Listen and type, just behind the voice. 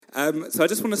So I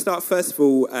just want to start, first of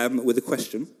all, with a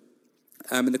question.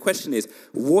 And the question is,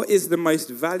 what is the most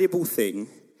valuable thing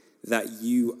that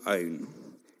you own?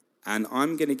 And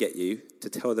I'm going to get you to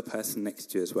tell the person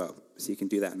next to you as well. So you can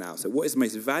do that now. So what is the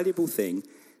most valuable thing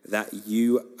that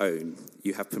you own?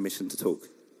 You have permission to talk.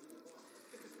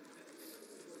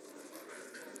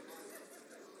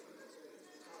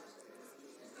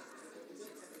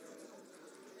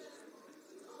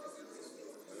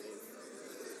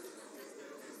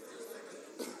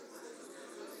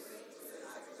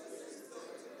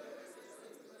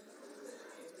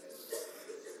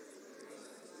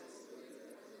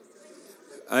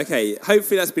 Okay,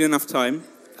 hopefully that's been enough time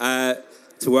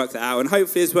to work that out. And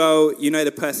hopefully as well, you know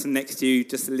the person next to you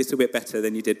just a little bit better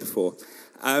than you did before.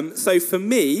 So for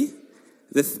me,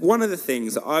 one of the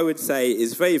things that I would say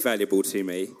is very valuable to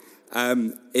me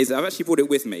is I've actually brought it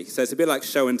with me. So it's a bit like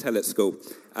show and tell at school.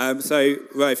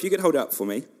 Right, if you could hold it up for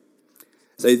me.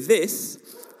 So this,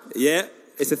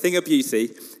 it's a thing of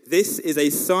beauty. This is a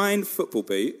signed football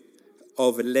boot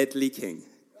of Ledley King.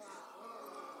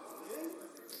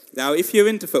 Now, if you're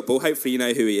into football, hopefully you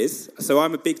know who he is. So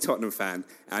I'm a big Tottenham fan,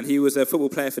 and he was a football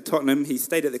player for Tottenham. He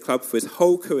stayed at the club for his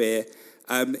whole career.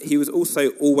 He was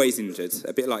also always injured,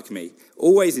 a bit like me.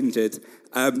 Always injured,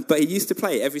 but he used to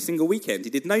play every single weekend. He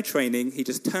did no training. He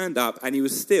just turned up, and he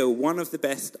was still one of the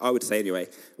best, I would say anyway,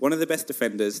 one of the best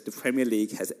defenders the Premier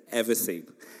League has ever seen.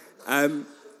 I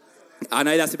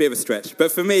know that's a bit of a stretch,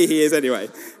 but for me, he is anyway.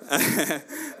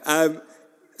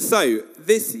 So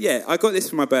this, I got this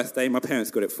for my birthday. My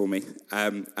parents got it for me,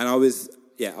 and I was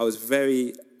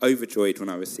very overjoyed when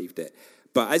I received it.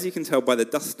 But as you can tell by the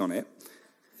dust on it,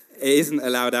 it isn't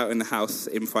allowed out in the house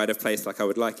in pride of place like I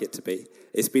would like it to be.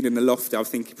 It's been in the loft, I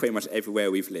think, pretty much everywhere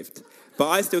we've lived. But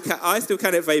I still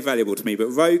count it very valuable to me. But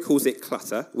Ro calls it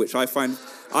clutter, which I find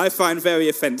very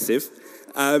offensive.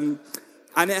 And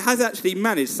it has actually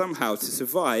managed somehow to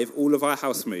survive all of our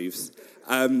house moves.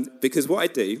 Because what I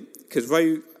do, because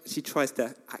Ro, she tries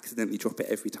to accidentally drop it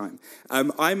every time.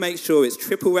 I make sure it's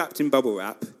triple wrapped in bubble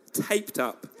wrap, taped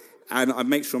up, and I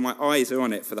make sure my eyes are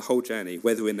on it for the whole journey.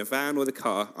 Whether in the van or the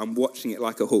car, I'm watching it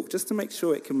like a hawk, just to make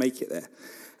sure it can make it there.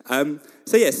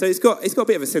 So it's got a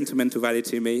bit of a sentimental value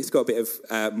to me. It's got a bit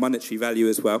of monetary value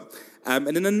as well. And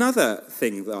then another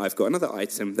thing that I've got, another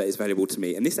item that is valuable to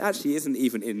me, and this actually isn't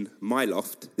even in my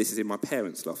loft. This is in my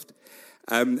parents' loft.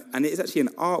 And it is actually an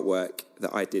artwork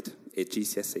that I did at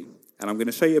GCSE. And I'm going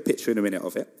to show you a picture in a minute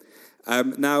of it.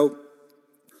 Now,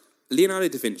 Leonardo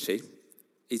da Vinci,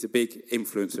 he's a big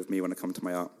influence of me when it comes to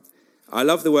my art. I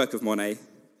love the work of Monet.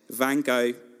 Van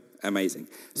Gogh, amazing.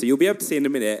 So you'll be able to see in a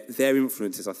minute their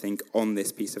influences, I think, on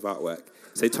this piece of artwork.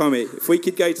 So Tommy, if we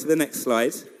could go to the next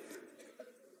slide.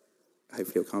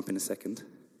 Hopefully it'll come up in a second.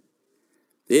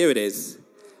 Here it is.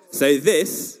 So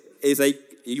this is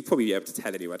you'll probably be able to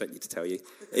tell anyway, I don't need to tell you.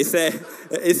 It's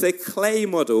a clay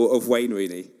model of Wayne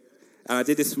Rooney. And I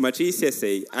did this for my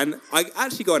GCSE, and I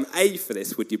actually got an A for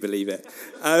this, would you believe it?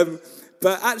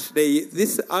 But actually,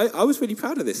 I was really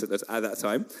proud of this at that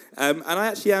time. And I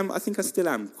actually am, I think I still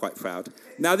am quite proud.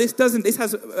 Now, this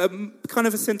has kind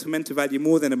of a sentimental value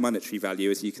more than a monetary value,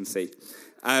 as you can see.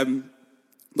 But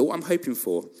what I'm hoping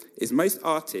for is most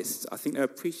artists, I think they're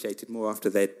appreciated more after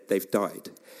they've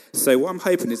died. So what I'm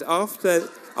hoping is after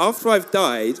I've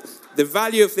died, the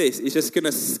value of this is just going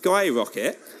to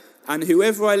skyrocket. And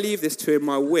whoever I leave this to in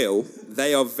my will,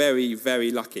 they are very,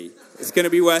 very lucky. It's going to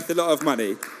be worth a lot of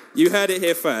money. You heard it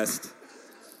here first.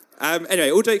 Anyway,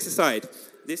 all jokes aside,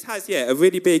 this has, a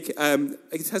really big,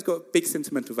 it has got big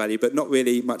sentimental value, but not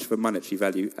really much of a monetary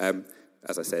value,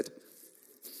 as I said.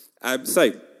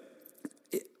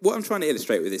 What I'm trying to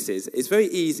illustrate with this is, it's very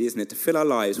easy, isn't it, to fill our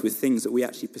lives with things that we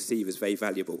actually perceive as very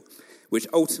valuable, which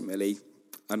ultimately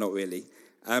are not really.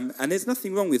 And there's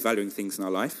nothing wrong with valuing things in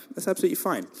our life. That's absolutely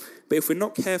fine. But if we're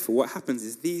not careful, what happens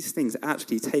is these things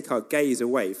actually take our gaze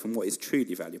away from what is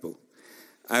truly valuable.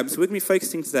 So we're going to be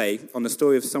focusing today on the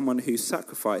story of someone who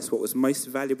sacrificed what was most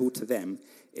valuable to them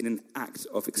in an act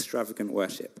of extravagant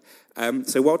worship.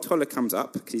 So while Tola comes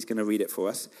up, because he's going to read it for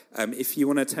us, if you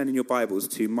want to turn in your Bibles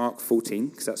to Mark 14,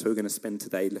 because that's where we're going to spend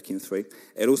today looking through.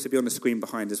 It'll also be on the screen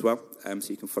behind as well, so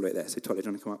you can follow it there. So Tola, do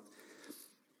you want to come up?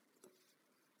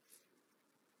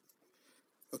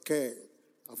 Okay,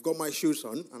 I've got my shoes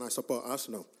on, and I support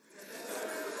Arsenal.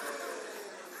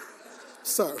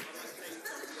 So,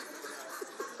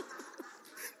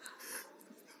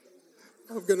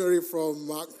 I'm going to read from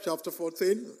Mark chapter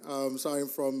 14, starting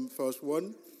from verse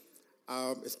 1.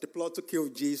 It's the plot to kill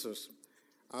Jesus.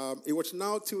 It was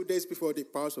now 2 days before the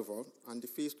Passover and the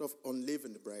feast of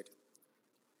unleavened bread.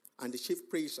 And the chief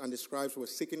priests and the scribes were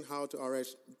seeking how to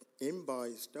arrest him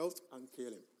by stealth and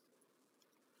kill him.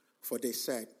 For they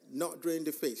said, not during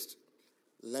the feast,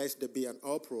 lest there be an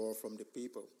uproar from the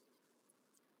people.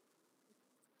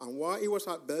 And while he was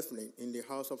at Bethany in the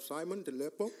house of Simon the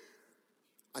leper,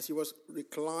 as he was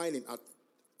reclining at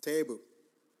table,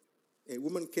 a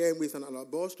woman came with an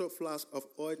alabaster flask of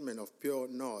ointment of pure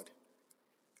nard,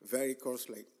 very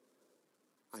costly.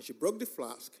 And she broke the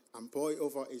flask and poured it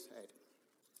over his head.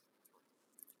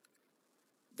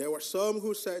 There were some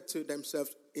who said to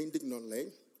themselves indignantly,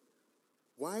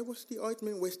 why was the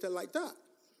ointment wasted like that?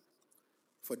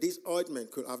 For this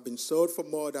ointment could have been sold for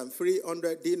more than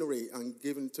 300 denarii and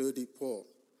given to the poor.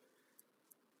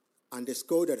 And they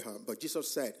scolded her, but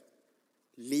Jesus said,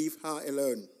 leave her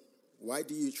alone. Why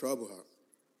do you trouble her?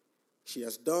 She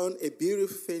has done a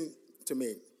beautiful thing to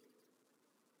me.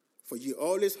 For you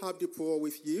always have the poor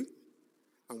with you,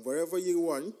 and wherever you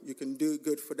want, you can do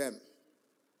good for them.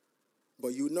 But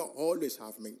you not always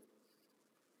have me.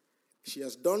 She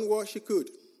has done what she could.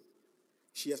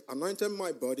 She has anointed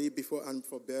my body before and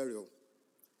for burial.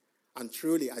 And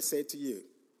truly, I say to you,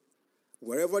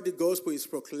 wherever the gospel is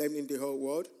proclaimed in the whole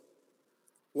world,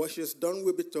 what she has done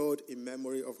will be told in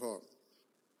memory of her.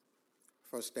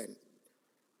 Verse 10.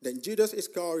 Then Judas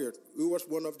Iscariot, who was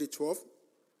one of the 12,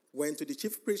 went to the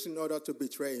chief priests in order to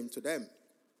betray him to them.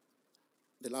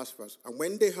 The last verse. And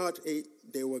when they heard it,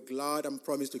 they were glad and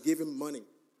promised to give him money.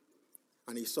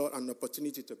 And he sought an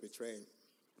opportunity to betray him.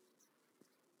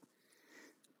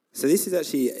 So this is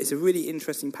actually, it's a really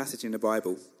interesting passage in the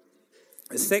Bible.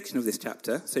 A section of this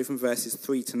chapter, so from verses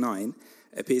 3 to 9,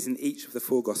 appears in each of the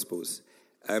four Gospels.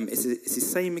 It's the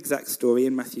same exact story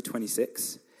in Matthew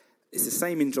 26. It's the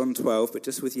same in John 12, but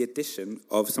just with the addition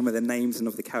of some of the names and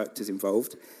of the characters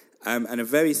involved. And a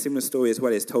very similar story as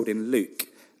well is told in Luke.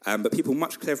 But people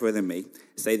much cleverer than me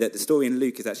say that the story in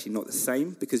Luke is actually not the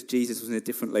same because Jesus was in a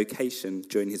different location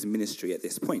during his ministry at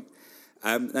this point.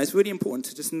 Now it's really important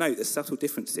to just note the subtle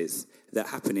differences that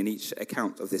happen in each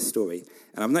account of this story.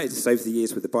 And I've noticed over the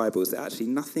years with the Bibles that actually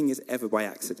nothing is ever by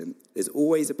accident. There's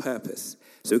always a purpose.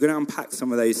 So we're going to unpack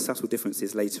some of those subtle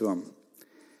differences later on.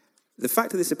 The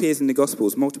fact that this appears in the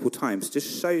Gospels multiple times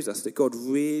just shows us that God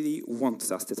really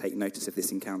wants us to take notice of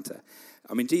this encounter.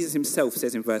 I mean, Jesus himself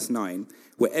says in verse 9,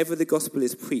 wherever the gospel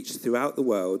is preached throughout the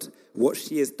world, what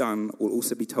she has done will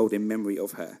also be told in memory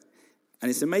of her. And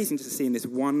it's amazing to see in this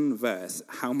one verse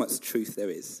how much truth there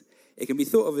is. It can be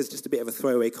thought of as just a bit of a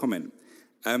throwaway comment,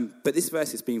 but this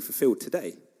verse is being fulfilled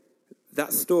today.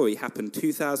 That story happened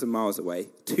 2,000 miles away,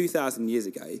 2,000 years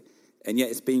ago, and yet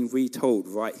it's being retold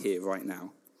right here, right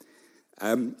now.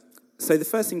 So the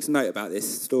first thing to note about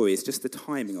this story is just the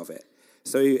timing of it.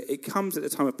 So it comes at the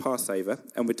time of Passover,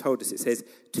 and we're told this. It says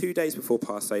 2 days before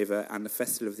Passover and the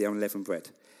festival of the unleavened bread.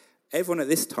 Everyone at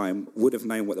this time would have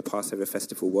known what the Passover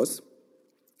festival was.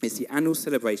 It's the annual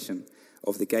celebration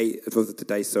of the day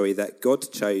that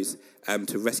God chose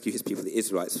to rescue his people, the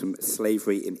Israelites, from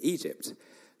slavery in Egypt.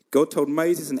 God told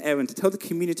Moses and Aaron to tell the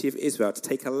community of Israel to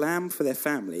take a lamb for their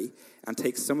family and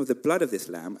take some of the blood of this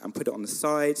lamb and put it on the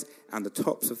sides and the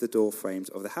tops of the door frames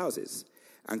of the houses.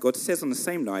 And God says on the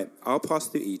same night, I'll pass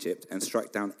through Egypt and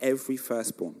strike down every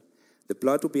firstborn. The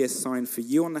blood will be a sign for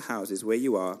you on the houses where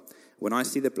you are. When I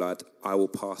see the blood, I will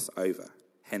pass over.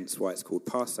 Hence why it's called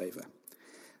Passover.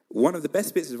 One of the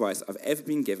best bits of advice I've ever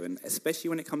been given, especially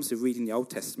when it comes to reading the Old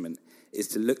Testament, is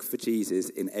to look for Jesus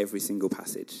in every single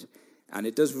passage. And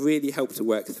it does really help to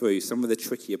work through some of the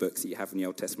trickier books that you have in the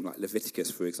Old Testament, like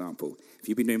Leviticus, for example. If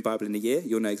you've been doing Bible in a year,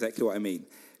 you'll know exactly what I mean.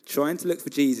 Trying to look for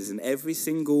Jesus in every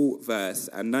single verse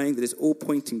and knowing that it's all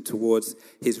pointing towards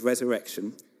his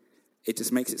resurrection, it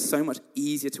just makes it so much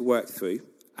easier to work through.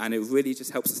 And it really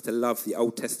just helps us to love the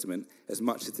Old Testament as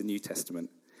much as the New Testament.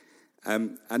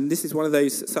 And this is one of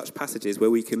those such passages where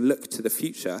we can look to the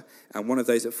future, and one of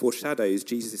those that foreshadows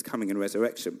Jesus' coming and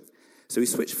resurrection. So we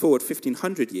switch forward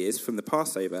 1,500 years from the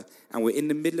Passover, and we're in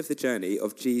the middle of the journey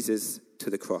of Jesus to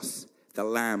the cross, the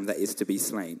lamb that is to be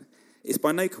slain. It's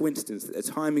by no coincidence that the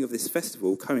timing of this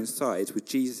festival coincides with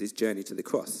Jesus' journey to the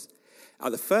cross.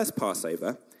 At the first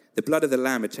Passover, the blood of the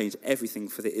lamb had changed everything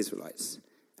for the Israelites,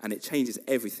 and it changes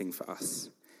everything for us.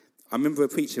 I remember a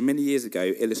preacher many years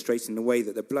ago illustrating the way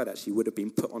that the blood actually would have been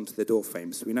put onto the door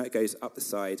frame. So we know it goes up the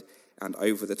side and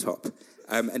over the top.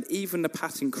 And even the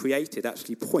pattern created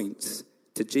actually points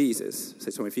to Jesus. So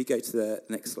Tom, if you go to the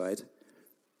next slide.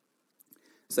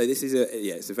 So this is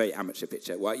it's a very amateur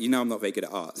picture. Well, you know I'm not very good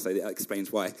at art, so that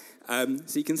explains why.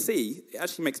 So you can see it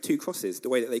actually makes two crosses, the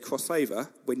way that they cross over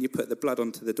when you put the blood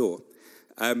onto the door.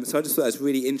 So I just thought that was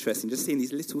really interesting, just seeing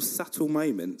these little subtle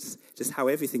moments, just how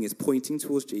everything is pointing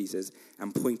towards Jesus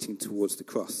and pointing towards the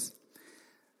cross.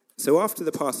 So after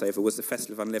the Passover was the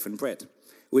Festival of Unleavened Bread,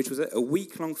 which was a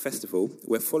week-long festival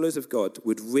where followers of God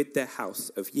would rid their house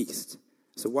of yeast.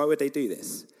 So why would they do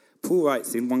this? Paul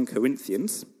writes in 1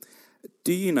 Corinthians,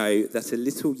 "Do you know that a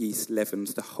little yeast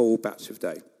leavens the whole batch of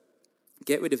dough?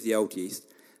 Get rid of the old yeast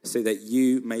so that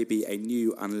you may be a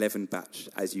new unleavened batch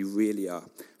as you really are.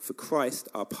 For Christ,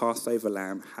 our Passover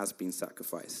lamb, has been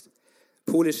sacrificed."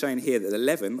 Paul is showing here that the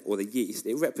leaven, or the yeast,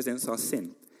 it represents our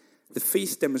sin. The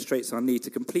feast demonstrates our need to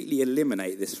completely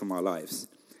eliminate this from our lives.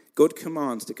 God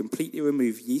commands to completely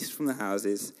remove yeast from the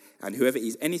houses, and whoever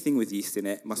eats anything with yeast in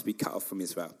it must be cut off from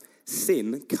Israel.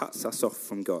 Sin cuts us off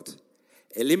from God.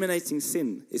 Eliminating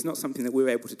sin is not something that we're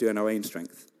able to do in our own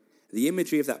strength. The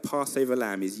imagery of that Passover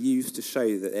lamb is used to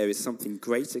show that there is something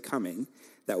greater coming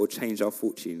that will change our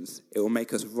fortunes. It will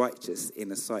make us righteous in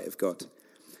the sight of God.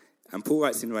 And Paul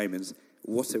writes in Romans,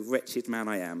 "What a wretched man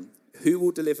I am. Who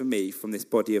will deliver me from this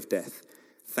body of death?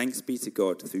 Thanks be to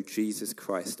God through Jesus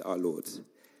Christ our Lord."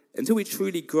 Until we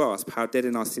truly grasp how dead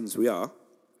in our sins we are,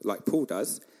 like Paul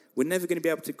does, we're never going to be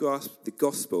able to grasp the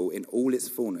gospel in all its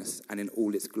fullness and in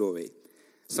all its glory.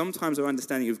 Sometimes our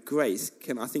understanding of grace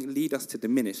can, I think, lead us to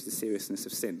diminish the seriousness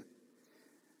of sin.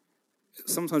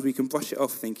 Sometimes we can brush it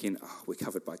off thinking, we're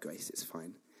covered by grace, it's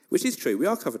fine. Which is true, we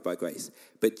are covered by grace.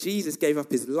 But Jesus gave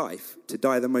up his life to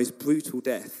die the most brutal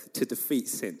death to defeat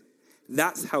sin.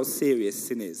 That's how serious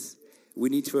sin is. We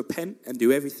need to repent and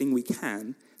do everything we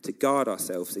can to guard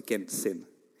ourselves against sin.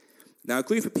 Now, a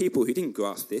group of people who didn't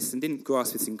grasp this and didn't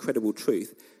grasp this incredible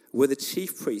truth were the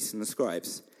chief priests and the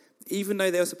scribes. Even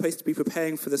though they were supposed to be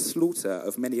preparing for the slaughter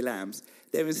of many lambs,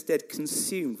 they're instead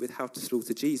consumed with how to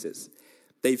slaughter Jesus.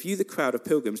 They view the crowd of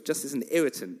pilgrims just as an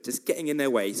irritant, just getting in their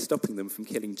way, stopping them from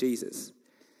killing Jesus.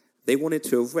 They wanted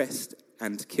to arrest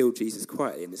and kill Jesus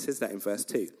quietly, and it says that in verse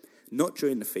 2. Not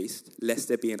during the feast, lest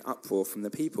there be an uproar from the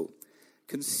people.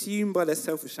 Consumed by their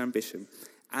selfish ambition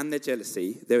and their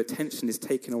jealousy, their attention is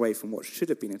taken away from what should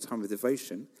have been a time of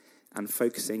devotion and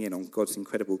focusing in on God's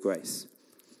incredible grace.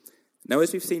 Now,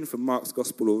 as we've seen from Mark's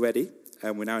gospel already,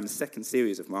 and we're now in the second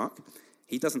series of Mark,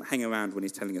 he doesn't hang around when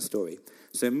he's telling a story.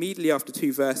 So immediately after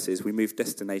 2 verses, we move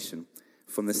destination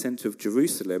from the centre of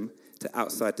Jerusalem to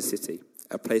outside the city,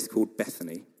 a place called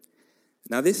Bethany.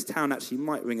 Now, this town actually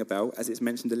might ring a bell, as it's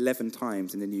mentioned 11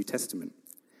 times in the New Testament.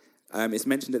 It's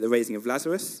mentioned at the raising of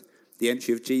Lazarus. The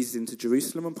entry of Jesus into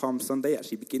Jerusalem on Palm Sunday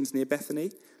actually begins near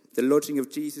Bethany. The lodging of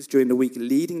Jesus during the week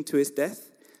leading to his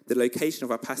death, the location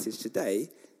of our passage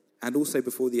today, and also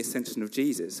before the ascension of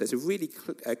Jesus. So it's a really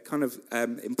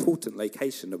important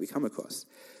location that we come across.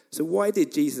 So why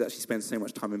did Jesus actually spend so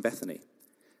much time in Bethany?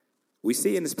 We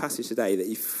see in this passage today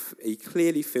that he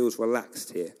clearly feels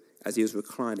relaxed here as he was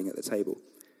reclining at the table.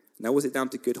 Now, was it down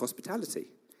to good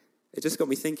hospitality? It just got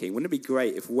me thinking, wouldn't it be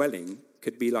great if Welling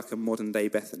could be like a modern-day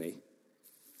Bethany?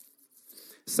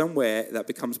 Somewhere that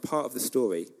becomes part of the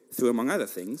story through, among other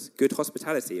things, good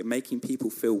hospitality and making people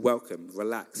feel welcome,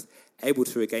 relaxed, able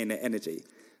to regain their energy.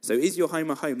 So is your home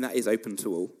a home that is open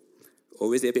to all?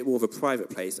 Or is it a bit more of a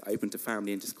private place, open to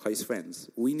family and just close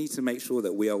friends? We need to make sure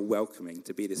that we are welcoming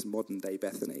to be this modern-day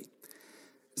Bethany.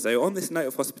 So on this note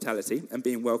of hospitality and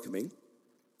being welcoming,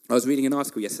 I was reading an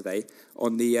article yesterday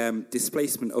on the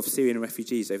displacement of Syrian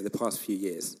refugees over the past few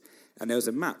years. And there was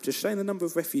a map just showing the number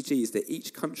of refugees that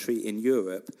each country in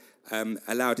Europe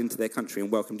allowed into their country and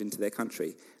welcomed into their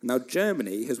country. Now,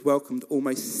 Germany has welcomed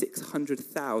almost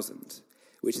 600,000,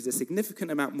 which is a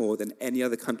significant amount more than any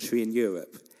other country in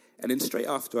Europe. And then straight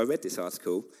after I read this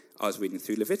article, I was reading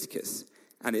through Leviticus.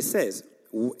 And it says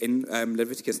in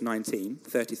Leviticus 19,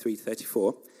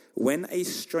 33-34, when a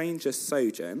stranger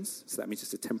sojourns, so that means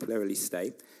just to temporarily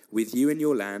stay, with you in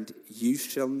your land, you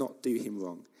shall not do him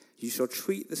wrong. You shall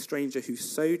treat the stranger who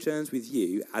sojourns with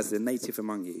you as the native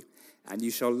among you, and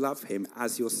you shall love him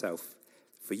as yourself,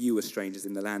 for you were strangers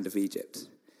in the land of Egypt.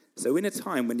 So in a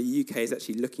time when the UK is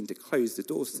actually looking to close the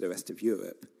doors to the rest of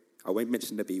Europe, I won't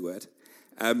mention the B word,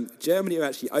 Germany are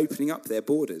actually opening up their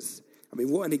borders. I mean,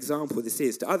 what an example this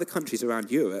is to other countries around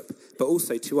Europe, but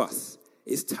also to us.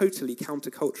 It's totally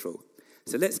countercultural.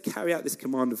 So let's carry out this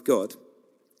command of God,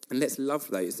 and let's love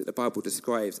those that the Bible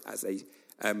describes as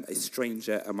a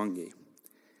stranger among you.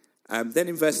 Then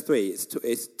in verse 3,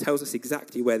 it tells us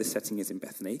exactly where the setting is in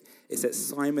Bethany. It's at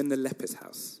Simon the leper's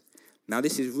house. Now,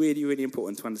 this is really, really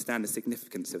important to understand the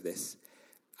significance of this.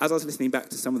 As I was listening back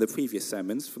to some of the previous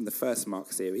sermons from the first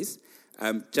Mark series,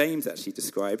 James actually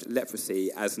described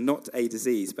leprosy as not a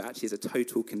disease, but actually as a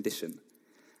total condition.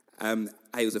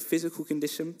 It was a physical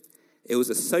condition. It was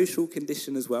a social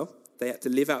condition as well. They had to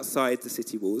live outside the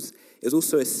city walls. It was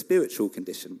also a spiritual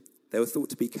condition. They were thought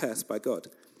to be cursed by God.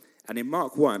 And in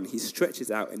Mark 1, he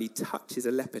stretches out and he touches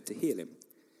a leper to heal him.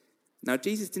 Now,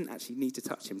 Jesus didn't actually need to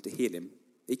touch him to heal him.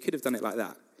 He could have done it like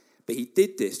that. But he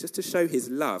did this just to show his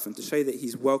love and to show that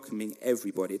he's welcoming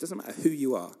everybody. It doesn't matter who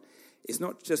you are. It's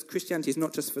not just, Christianity is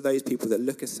not just for those people that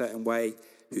look a certain way,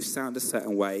 who sound a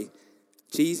certain way.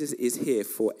 Jesus is here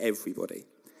for everybody.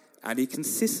 And he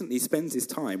consistently spends his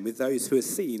time with those who are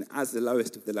seen as the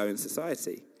lowest of the low in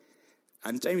society.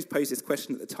 And James posed this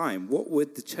question at the time: what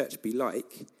would the church be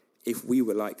like if we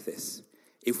were like this?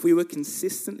 If we were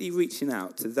consistently reaching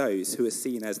out to those who are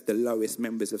seen as the lowest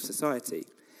members of society?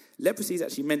 Leprosy is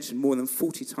actually mentioned more than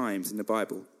 40 times in the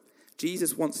Bible.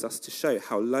 Jesus wants us to show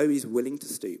how low he's willing to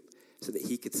stoop so that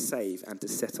he could save and to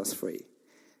set us free.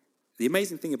 The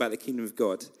amazing thing about the kingdom of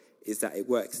God is that it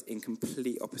works in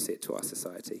complete opposite to our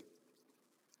society.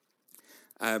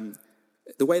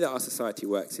 The way that our society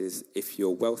works is if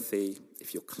you're wealthy,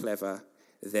 if you're clever,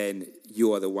 then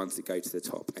you are the ones that go to the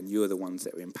top and you're the ones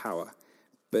that are in power.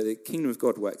 But the kingdom of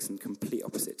God works in complete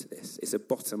opposite to this. It's a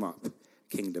bottom-up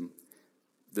kingdom.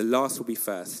 The last will be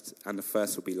first and the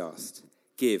first will be last.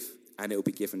 Give and it will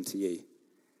be given to you.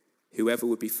 Whoever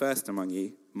would be first among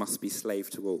you must be slave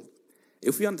to all.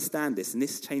 If we understand this, and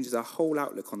this changes our whole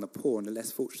outlook on the poor and the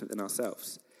less fortunate than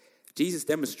ourselves, Jesus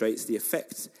demonstrates the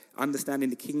effect understanding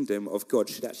the kingdom of God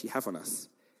should actually have on us.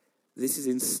 This is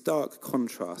in stark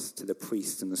contrast to the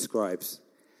priests and the scribes.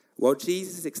 While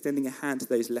Jesus is extending a hand to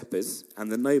those lepers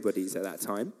and the nobodies at that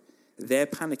time, they're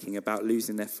panicking about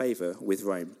losing their favour with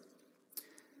Rome.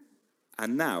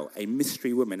 And now a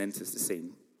mystery woman enters the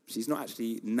scene. She's not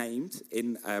actually named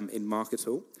in Mark at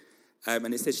all.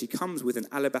 And it says she comes with an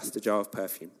alabaster jar of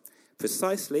perfume.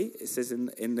 Precisely, it says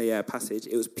in the passage,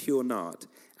 it was pure nard.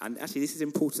 And actually, this is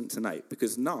important to note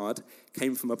because nard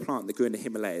came from a plant that grew in the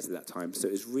Himalayas at that time. So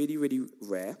it was really, really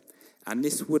rare. And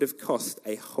this would have cost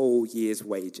a whole year's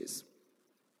wages.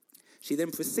 She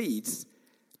then proceeds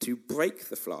to break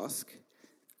the flask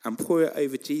and pour it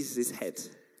over Jesus' head.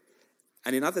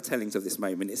 And in other tellings of this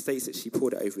moment, it states that she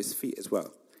poured it over his feet as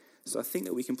well. So I think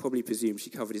that we can probably presume she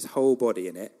covered his whole body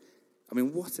in it. I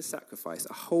mean, what a sacrifice.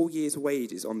 A whole year's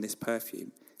wages on this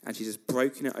perfume. And she's just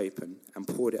broken it open and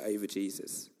poured it over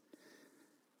Jesus.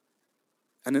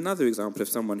 And another example of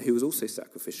someone who was also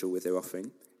sacrificial with their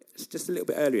offering, it's just a little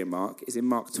bit earlier in Mark, is in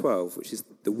Mark 12, which is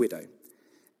the widow.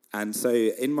 And so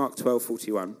in Mark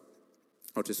 12:41,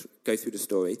 I'll just go through the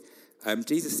story.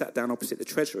 Jesus sat down opposite the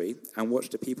treasury and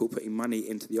watched the people putting money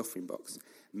into the offering box.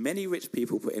 Many rich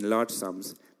people put in large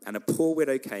sums, and a poor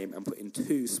widow came and put in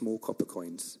 2 small copper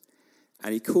coins.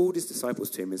 And he called his disciples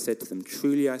to him and said to them,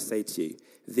 "Truly I say to you,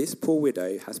 this poor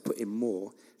widow has put in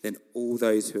more than all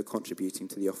those who are contributing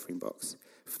to the offering box.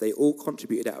 For they all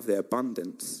contributed out of their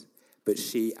abundance, but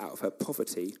she, out of her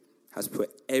poverty, has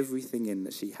put everything in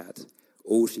that she had,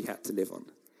 all she had to live on."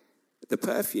 The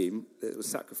perfume that was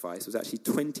sacrificed was actually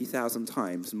 20,000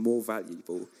 times more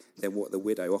valuable than what the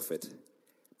widow offered.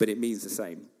 But it means the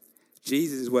same.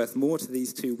 Jesus is worth more to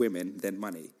these 2 women than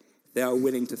money. They are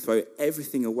willing to throw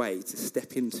everything away to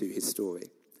step into his story.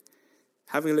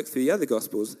 Having a look through the other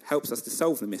Gospels helps us to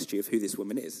solve the mystery of who this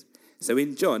woman is. So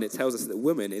in John, it tells us that the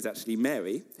woman is actually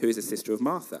Mary, who is a sister of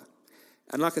Martha.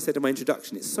 And like I said in my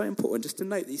introduction, it's so important just to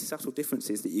note these subtle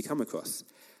differences that you come across.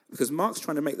 Because Mark's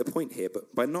trying to make the point here,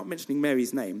 but by not mentioning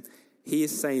Mary's name, he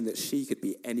is saying that she could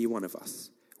be any one of us.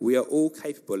 We are all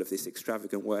capable of this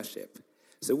extravagant worship.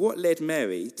 So what led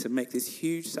Mary to make this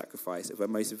huge sacrifice of her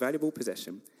most valuable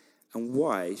possession, and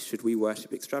why should we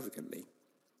worship extravagantly?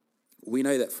 We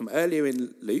know that from earlier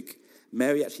in Luke,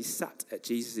 Mary actually sat at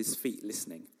Jesus' feet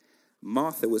listening.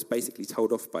 Martha was basically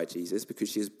told off by Jesus because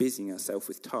she was busying herself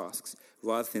with tasks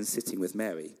rather than sitting with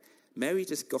Mary. Mary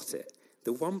just got it.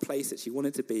 The one place that she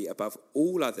wanted to be above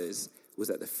all others was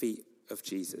at the feet of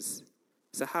Jesus.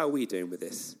 So how are we doing with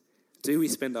this? Do we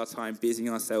spend our time busying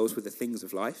ourselves with the things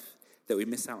of life that we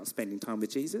miss out on spending time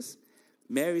with Jesus?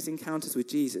 Mary's encounters with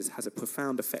Jesus has a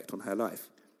profound effect on her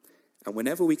life. And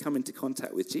whenever we come into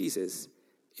contact with Jesus,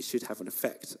 it should have an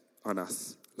effect on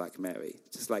us like Mary.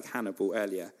 Just like Hannibal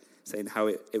earlier, saying how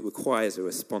it requires a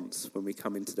response when we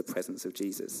come into the presence of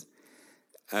Jesus.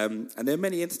 And there are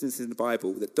many instances in the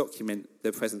Bible that document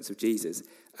the presence of Jesus.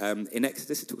 In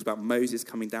Exodus, it talks about Moses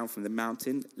coming down from the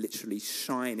mountain, literally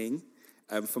shining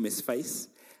from his face.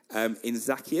 In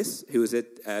Zacchaeus,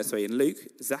 in Luke,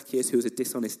 Zacchaeus, who was a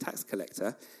dishonest tax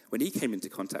collector, when he came into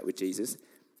contact with Jesus,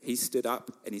 he stood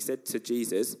up and he said to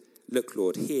Jesus, "Look,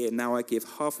 Lord, here now I give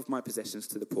half of my possessions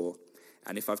to the poor.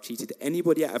 And if I've cheated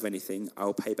anybody out of anything,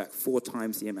 I'll pay back 4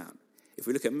 times the amount." If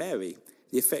we look at Mary,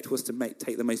 the effect was to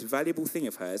take the most valuable thing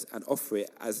of hers and offer it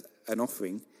as an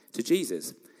offering to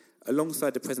Jesus.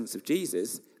 Alongside the presence of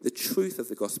Jesus, the truth of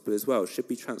the gospel as well should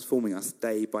be transforming us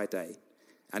day by day.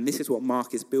 And this is what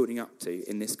Mark is building up to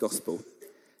in this gospel.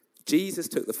 Jesus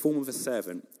took the form of a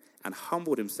servant and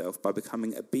humbled himself by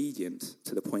becoming obedient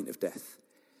to the point of death.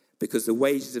 Because the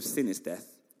wages of sin is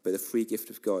death, but the free gift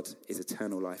of God is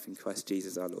eternal life in Christ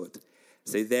Jesus our Lord.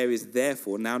 So there is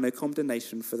therefore now no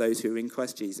condemnation for those who are in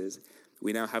Christ Jesus.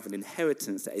 We now have an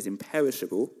inheritance that is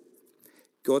imperishable.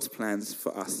 God's plans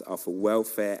for us are for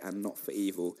welfare and not for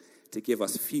evil, to give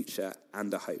us future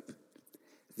and a hope.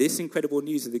 This incredible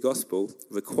news of the gospel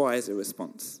requires a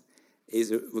response.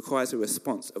 It requires a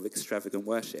response of extravagant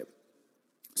worship.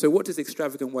 So what does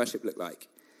extravagant worship look like?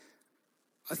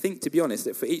 I think, to be honest,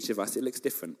 that for each of us, it looks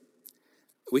different.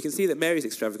 We can see that Mary's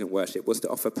extravagant worship was to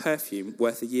offer perfume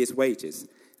worth a year's wages,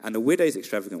 and the widow's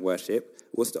extravagant worship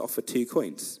was to offer 2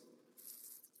 coins.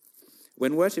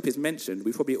 When worship is mentioned,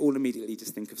 we probably all immediately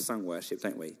just think of sung worship,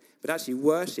 don't we? But actually,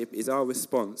 worship is our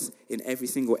response in every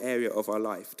single area of our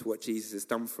life to what Jesus has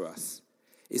done for us.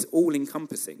 It's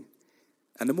all-encompassing.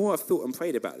 And the more I've thought and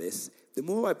prayed about this, the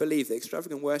more I believe that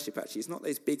extravagant worship actually is not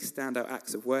those big standout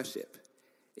acts of worship.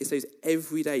 It's those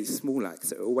everyday small acts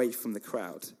that are away from the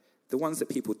crowd, the ones that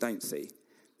people don't see.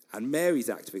 And Mary's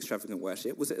act of extravagant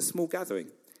worship was at a small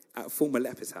gathering at a former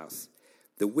leper's house.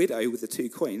 The widow with the 2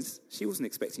 coins, she wasn't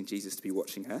expecting Jesus to be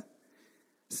watching her.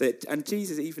 And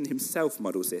Jesus even himself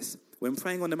models this. When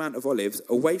praying on the Mount of Olives,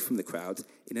 away from the crowd,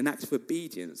 in an act of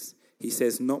obedience, he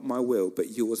says, "Not my will,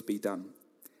 but yours be done."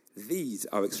 These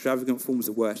are extravagant forms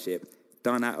of worship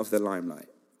done out of the limelight.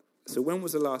 So when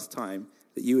was the last time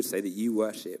that you would say that you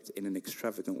worshipped in an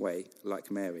extravagant way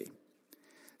like Mary?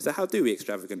 So how do we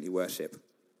extravagantly worship?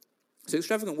 So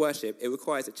extravagant worship, it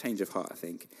requires a change of heart, I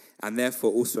think, and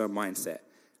therefore also a mindset.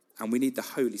 And we need the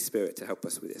Holy Spirit to help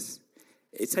us with this.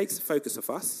 It takes the focus off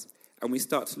us, and we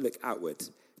start to look outward.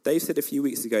 Dave said a few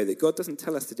weeks ago that God doesn't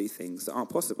tell us to do things that aren't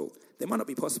possible. They might not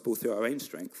be possible through our own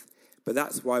strength, but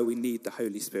that's why we need the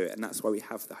Holy Spirit, and that's why we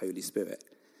have the Holy Spirit.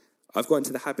 I've got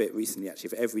into the habit recently, actually,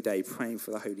 of every day praying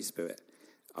for the Holy Spirit.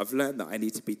 I've learned that I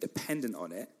need to be dependent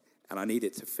on it, and I need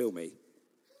it to fill me,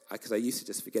 because I used to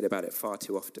just forget about it far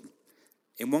too often.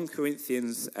 In 1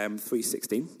 Corinthians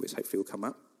 3:16, which hopefully will come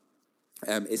up,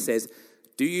 it says,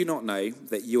 "Do you not know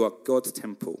that you are God's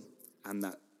temple and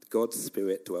that God's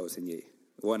Spirit dwells in you?"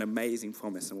 What an amazing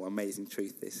promise and what amazing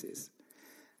truth this is.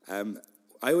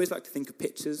 I always like to think of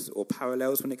pictures or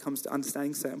parallels when it comes to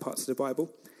understanding certain parts of the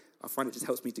Bible. I find it just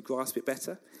helps me to grasp it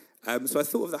better. So I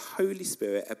thought of the Holy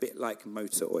Spirit a bit like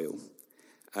motor oil.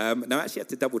 Now, I actually had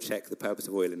to double-check the purpose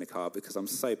of oil in a car because I'm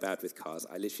so bad with cars.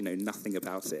 I literally know nothing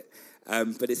about it.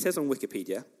 But it says on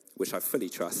Wikipedia, which I fully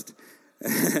trust,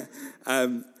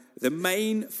 the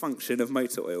main function of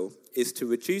motor oil is to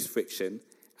reduce friction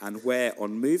and wear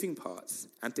on moving parts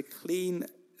and to clean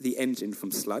the engine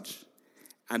from sludge.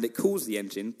 And it cools the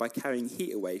engine by carrying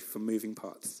heat away from moving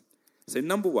parts. So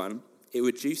number one, it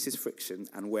reduces friction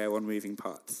and wear on moving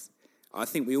parts. I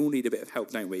think we all need a bit of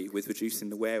help, don't we, with reducing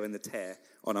the wear and the tear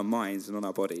on our minds and on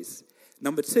our bodies.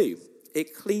 Number two,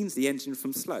 it cleans the engine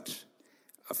from sludge.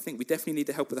 I think we definitely need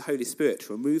the help of the Holy Spirit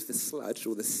to remove the sludge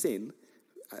or the sin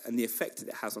and the effect that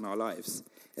it has on our lives.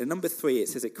 And number three, it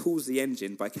says it cools the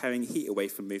engine by carrying heat away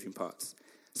from moving parts.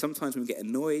 Sometimes when we get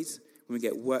annoyed, when we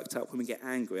get worked up, when we get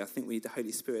angry, I think we need the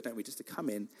Holy Spirit, don't we, just to come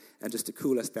in and just to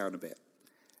cool us down a bit.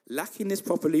 Lacking this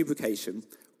proper lubrication,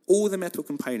 all the metal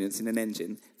components in an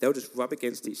engine, they'll just rub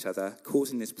against each other,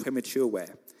 causing this premature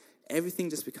wear. Everything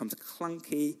just becomes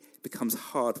clunky, becomes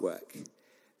hard work.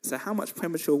 So how much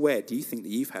premature wear do you think that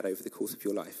you've had over the course of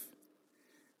your life?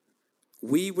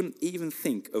 We wouldn't even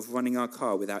think of running our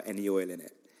car without any oil in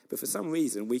it. But for some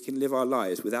reason, we can live our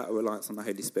lives without a reliance on the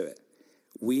Holy Spirit.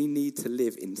 We need to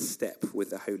live in step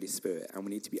with the Holy Spirit, and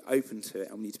we need to be open to it,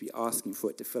 and we need to be asking for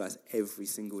it to fill us every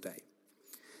single day.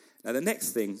 Now, the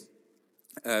next thing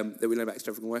that we learn about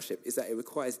extravagant worship is that it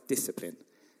requires discipline.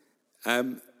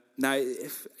 Now,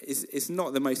 it's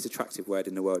not the most attractive word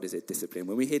in the world, is it, discipline?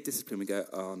 When we hear discipline, we go,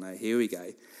 oh no, here we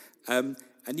go.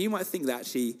 And you might think that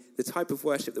actually the type of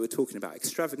worship that we're talking about,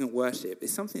 extravagant worship,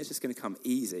 is something that's just going to come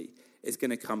easy. It's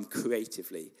going to come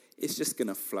creatively. It's just going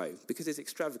to flow because it's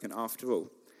extravagant after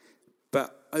all.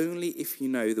 But only if you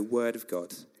know the Word of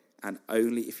God and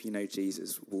only if you know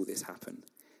Jesus will this happen.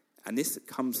 And this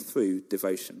comes through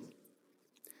devotion.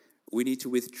 We need to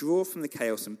withdraw from the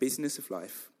chaos and business of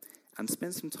life and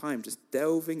spend some time just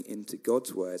delving into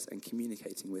God's words and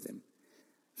communicating with him.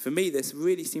 For me, this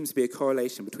really seems to be a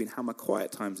correlation between how my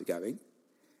quiet times are going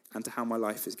and to how my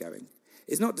life is going.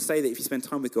 It's not to say that if you spend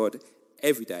time with God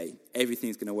every day,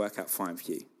 everything's going to work out fine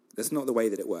for you. That's not the way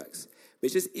that it works. But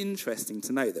it's just interesting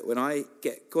to note that when I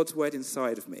get God's word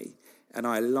inside of me and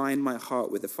I align my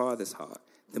heart with the Father's heart,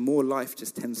 the more life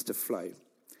just tends to flow.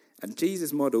 And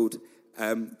Jesus modelled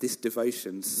this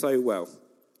devotion so well.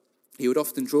 He would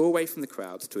often draw away from the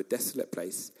crowds to a desolate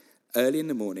place early in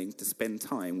the morning to spend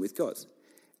time with God.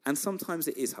 And sometimes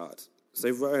it is hard. So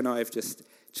Ro and I have just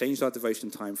changed our devotion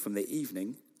time from the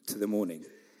evening to the morning.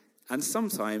 And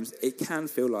sometimes it can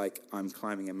feel like I'm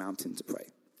climbing a mountain to pray.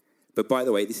 But by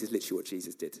the way, this is literally what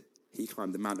Jesus did. He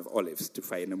climbed the Mount of Olives to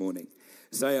pray in the morning.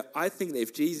 So I think that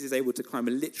if Jesus is able to climb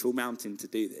a literal mountain to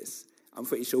do this, I'm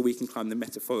pretty sure we can climb the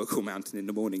metaphorical mountain in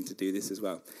the morning to do this as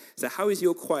well. So how is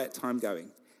your quiet time going?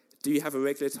 Do you have a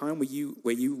regular time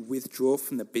where you withdraw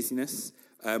from the busyness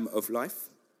of life?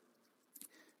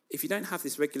 If you don't have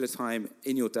this regular time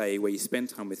in your day where you spend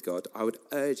time with God, I would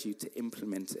urge you to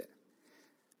implement it.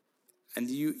 And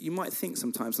you might think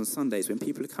sometimes on Sundays when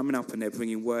people are coming up and they're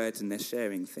bringing words and they're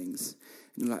sharing things,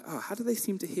 and you're like, oh, how do they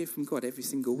seem to hear from God every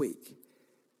single week?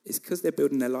 It's because they're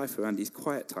building their life around these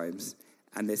quiet times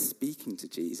and they're speaking to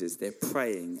Jesus, they're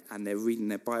praying and they're reading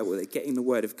their Bible, they're getting the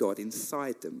word of God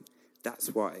inside them.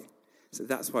 That's why. So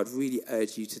that's why I'd really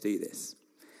urge you to do this.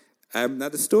 Now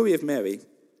the story of Mary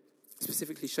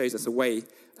specifically shows us a way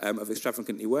of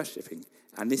extravagantly worshipping,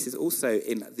 and this is also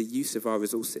in the use of our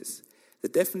resources. The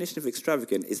definition of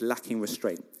extravagant is lacking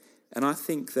restraint. And I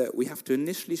think that we have to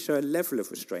initially show a level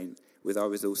of restraint with our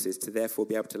resources to therefore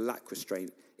be able to lack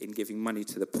restraint in giving money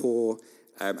to the poor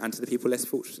and to the people less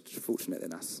fortunate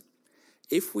than us.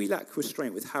 If we lack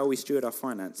restraint with how we steward our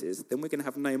finances, then we're going to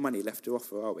have no money left to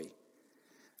offer, are we?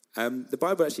 The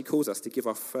Bible actually calls us to give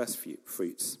our first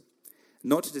fruits.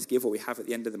 Not to just give what we have at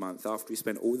the end of the month after we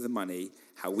spend all the money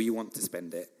how we want to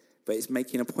spend it, but it's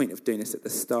making a point of doing this at the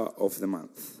start of the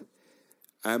month.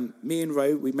 Me and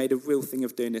Ro, we made a real thing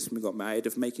of doing this when we got married,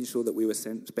 of making sure that we were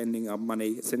sending our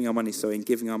money, and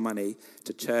giving our money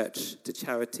to church, to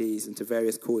charities, and to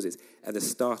various causes at the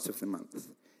start of the month.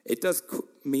 It does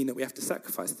mean that we have to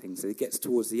sacrifice things, so it gets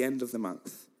towards the end of the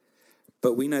month.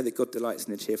 But we know that God delights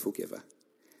in a cheerful giver.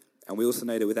 And we also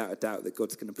know that without a doubt that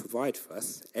God's going to provide for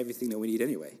us everything that we need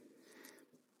anyway.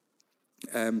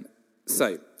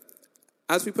 So,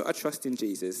 as we put our trust in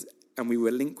Jesus and we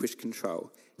relinquish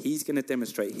control, he's going to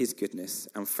demonstrate his goodness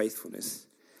and faithfulness,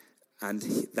 and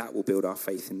that will build our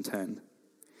faith in turn.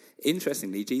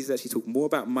 Interestingly, Jesus actually talked more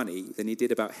about money than he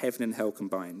did about heaven and hell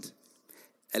combined.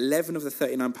 11 of the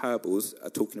 39 parables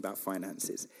are talking about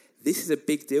finances. This is a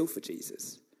big deal for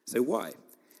Jesus. So why?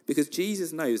 Because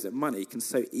Jesus knows that money can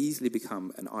so easily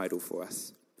become an idol for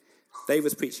us. Dave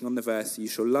was preaching on the verse, you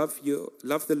shall love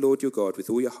the Lord your God with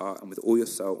all your heart and with all your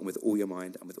soul and with all your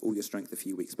mind and with all your strength a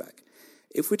few weeks back.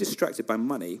 If we're distracted by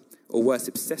money, or worse,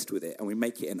 obsessed with it, and we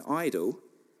make it an idol,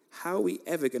 how are we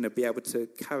ever going to be able to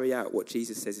carry out what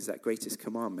Jesus says is that greatest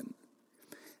commandment?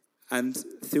 And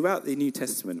throughout the New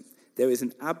Testament, there is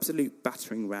an absolute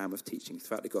battering ram of teaching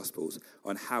throughout the Gospels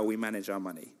on how we manage our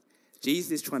money.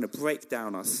 Jesus is trying to break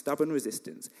down our stubborn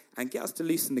resistance and get us to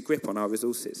loosen the grip on our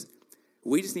resources.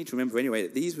 We just need to remember anyway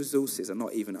that these resources are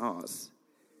not even ours.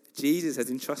 Jesus has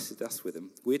entrusted us with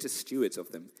them. We're just stewards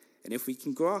of them. And if we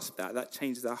can grasp that, that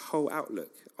changes our whole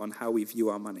outlook on how we view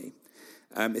our money.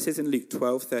 It says in Luke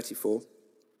 12:34,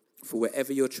 for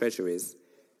wherever your treasure is,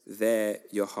 there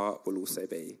your heart will also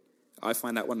be. I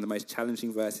find that one of the most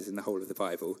challenging verses in the whole of the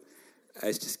Bible.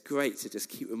 It's just great to just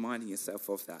keep reminding yourself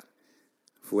of that.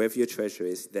 For wherever your treasure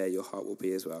is, there your heart will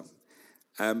be as well.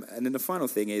 And then the final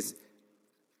thing is,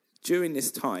 during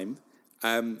this time,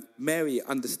 Mary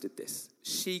understood this.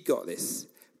 She got this.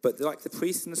 But like the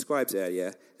priests and the scribes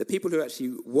earlier, the people who are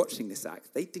actually watching this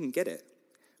act, they didn't get it.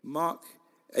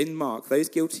 In Mark, those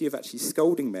guilty of actually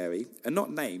scolding Mary are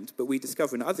not named, but we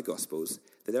discover in other Gospels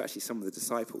that they're actually some of the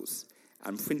disciples,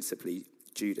 and principally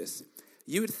Judas.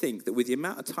 You would think that with the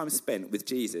amount of time spent with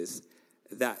Jesus,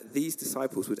 that these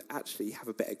disciples would actually have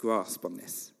a better grasp on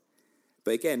this.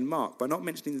 But again, Mark, by not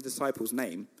mentioning the disciples'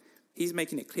 name, he's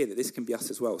making it clear that this can be us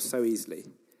as well so easily.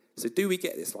 So do we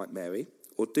get this like Mary,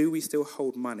 or do we still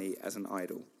hold money as an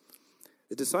idol?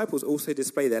 The disciples also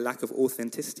display their lack of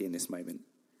authenticity in this moment.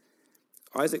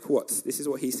 Isaac Watts, this is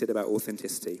what he said about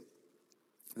authenticity.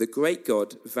 The great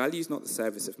God values not the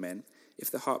service of men,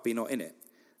 if the heart be not in it.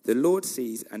 The Lord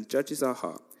sees and judges our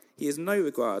heart. He has no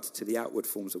regard to the outward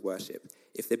forms of worship,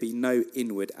 if there be no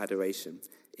inward adoration.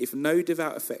 If no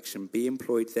devout affection be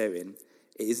employed therein,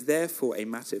 it is therefore a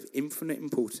matter of infinite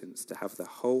importance to have the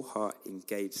whole heart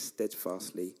engaged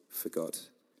steadfastly for God.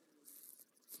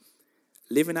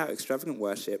 Living out extravagant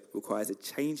worship requires a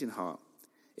change in heart.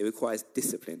 It requires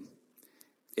discipline.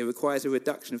 It requires a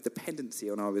reduction of dependency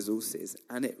on our resources,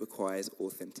 and it requires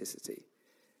authenticity.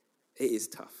 It is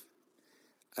tough.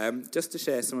 Just to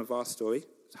share some of our story,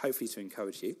 hopefully to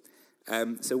encourage you.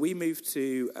 So we moved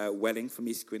to Welling from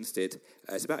East Grinstead.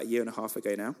 It's about 1.5 years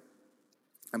ago now.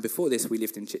 And before this, we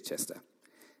lived in Chichester.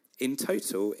 In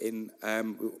total,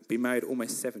 we've been married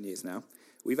almost 7 years now.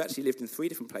 We've actually lived in 3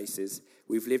 different places.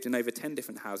 We've lived in over 10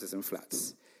 different houses and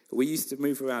flats. We used to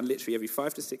move around literally every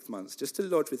 5 to 6 months just to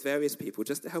lodge with various people,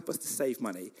 just to help us to save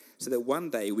money so that one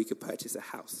day we could purchase a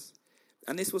house.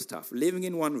 And this was tough, living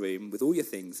in one room with all your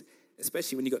things,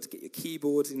 especially when you got to get your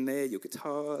keyboards in there, your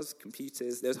guitars,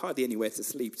 computers. There was hardly anywhere to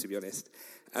sleep, to be honest.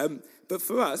 But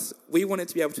for us, we wanted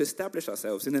to be able to establish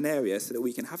ourselves in an area so that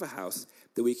we can have a house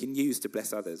that we can use to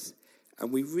bless others.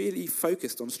 And we really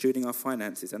focused on stewarding our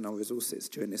finances and our resources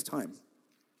during this time.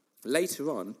 Later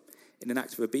on, in an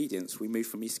act of obedience, we moved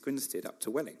from East Grinstead up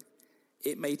to Welling.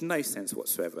 It made no sense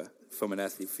whatsoever from an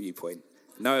earthly viewpoint.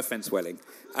 No offence, Welling.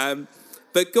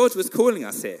 But God was calling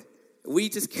us here. We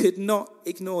just could not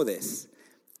ignore this.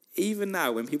 Even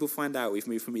now, when people find out we've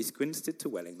moved from East Grinstead to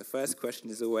Welling, the first question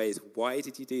is always, why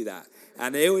did you do that?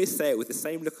 And they always say it with the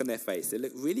same look on their face. They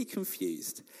look really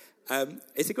confused.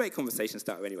 It's a great conversation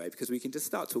starter anyway, because we can just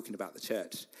start talking about the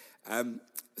church.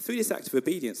 Through this act of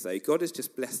obedience, though, God has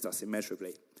just blessed us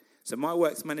immeasurably. So my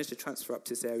work's managed to transfer up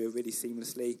to this area really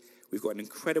seamlessly. We've got an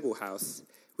incredible house.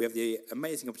 We have the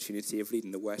amazing opportunity of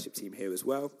leading the worship team here as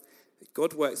well.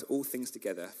 God works all things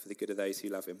together for the good of those who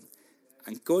love him.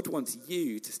 And God wants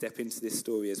you to step into this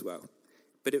story as well.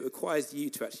 But it requires you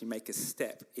to actually make a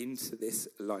step into this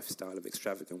lifestyle of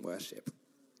extravagant worship.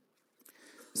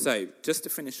 So, just to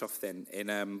finish off then, in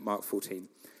Mark 14,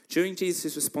 during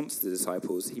Jesus' response to the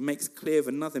disciples, he makes clear of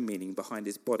another meaning behind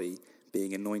his body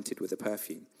being anointed with a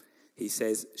perfume. He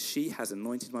says, "She has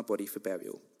anointed my body for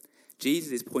burial."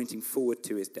 Jesus is pointing forward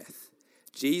to his death.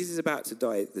 Jesus is about to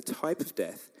die the type of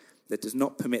death that does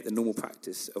not permit the normal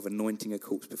practice of anointing a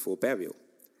corpse before burial.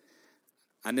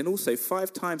 And then also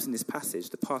 5 times in this passage,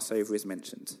 the Passover is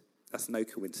mentioned. That's no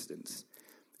coincidence.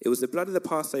 It was the blood of the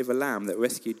Passover lamb that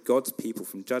rescued God's people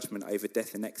from judgment over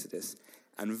death in Exodus.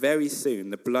 And very soon,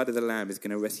 the blood of the lamb is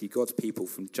going to rescue God's people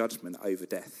from judgment over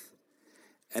death.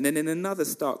 And then in another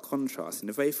stark contrast, in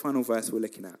the very final verse we're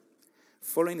looking at,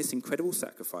 following this incredible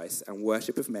sacrifice and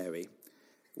worship of Mary,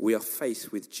 we are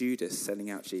faced with Judas selling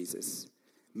out Jesus.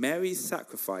 Mary's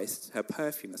sacrificed her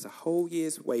perfume, that's a whole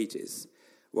year's wages,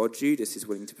 while Judas is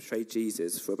willing to betray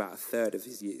Jesus for about 1/3 of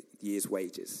his year's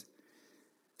wages.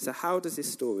 So how does this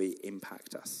story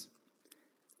impact us?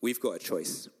 We've got a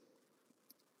choice.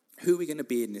 Who are we going to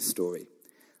be in this story?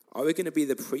 Are we going to be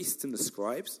the priests and the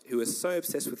scribes who are so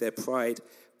obsessed with their pride,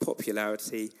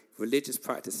 popularity, religious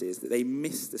practices that they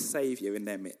miss the Saviour in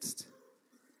their midst?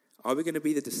 Are we going to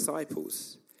be the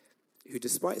disciples who,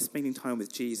 despite spending time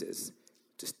with Jesus,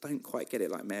 just don't quite get it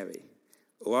like Mary?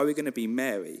 Or are we going to be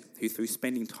Mary, who through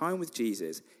spending time with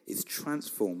Jesus is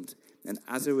transformed and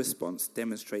as a response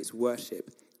demonstrates worship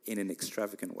in an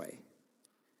extravagant way?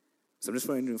 So I'm just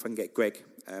wondering if I can get Greg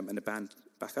and the band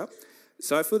back up.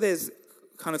 So I feel there's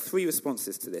kind of 3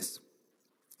 responses to this.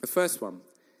 The first one,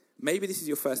 maybe this is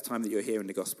your first time that you're hearing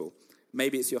the gospel.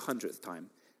 Maybe it's your 100th time,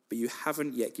 but you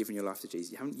haven't yet given your life to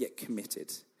Jesus. You haven't yet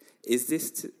committed. Is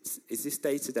this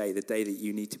day today the day that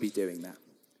you need to be doing that?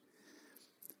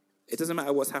 It doesn't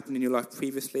matter what's happened in your life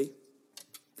previously.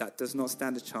 That does not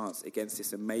stand a chance against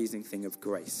this amazing thing of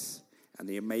grace and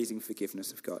the amazing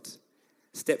forgiveness of God.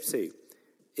 Step 2,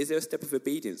 is there a step of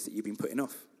obedience that you've been putting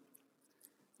off,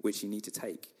 which you need to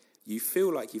take? You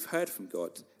feel like you've heard from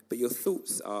God, but your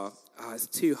thoughts are, it's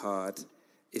too hard,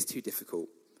 it's too difficult.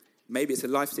 Maybe it's a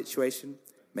life situation,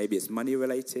 maybe it's money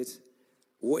related.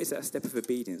 What is that step of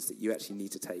obedience that you actually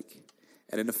need to take?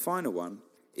 And then the final one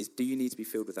is, do you need to be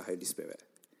filled with the Holy Spirit?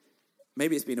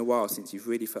 Maybe it's been a while since you've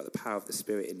really felt the power of the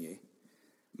Spirit in you.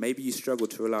 Maybe you struggle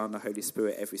to rely on the Holy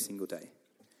Spirit every single day.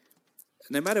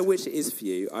 No matter which it is for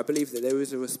you, I believe that there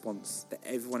is a response that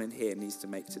everyone in here needs to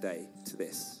make today to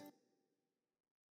this.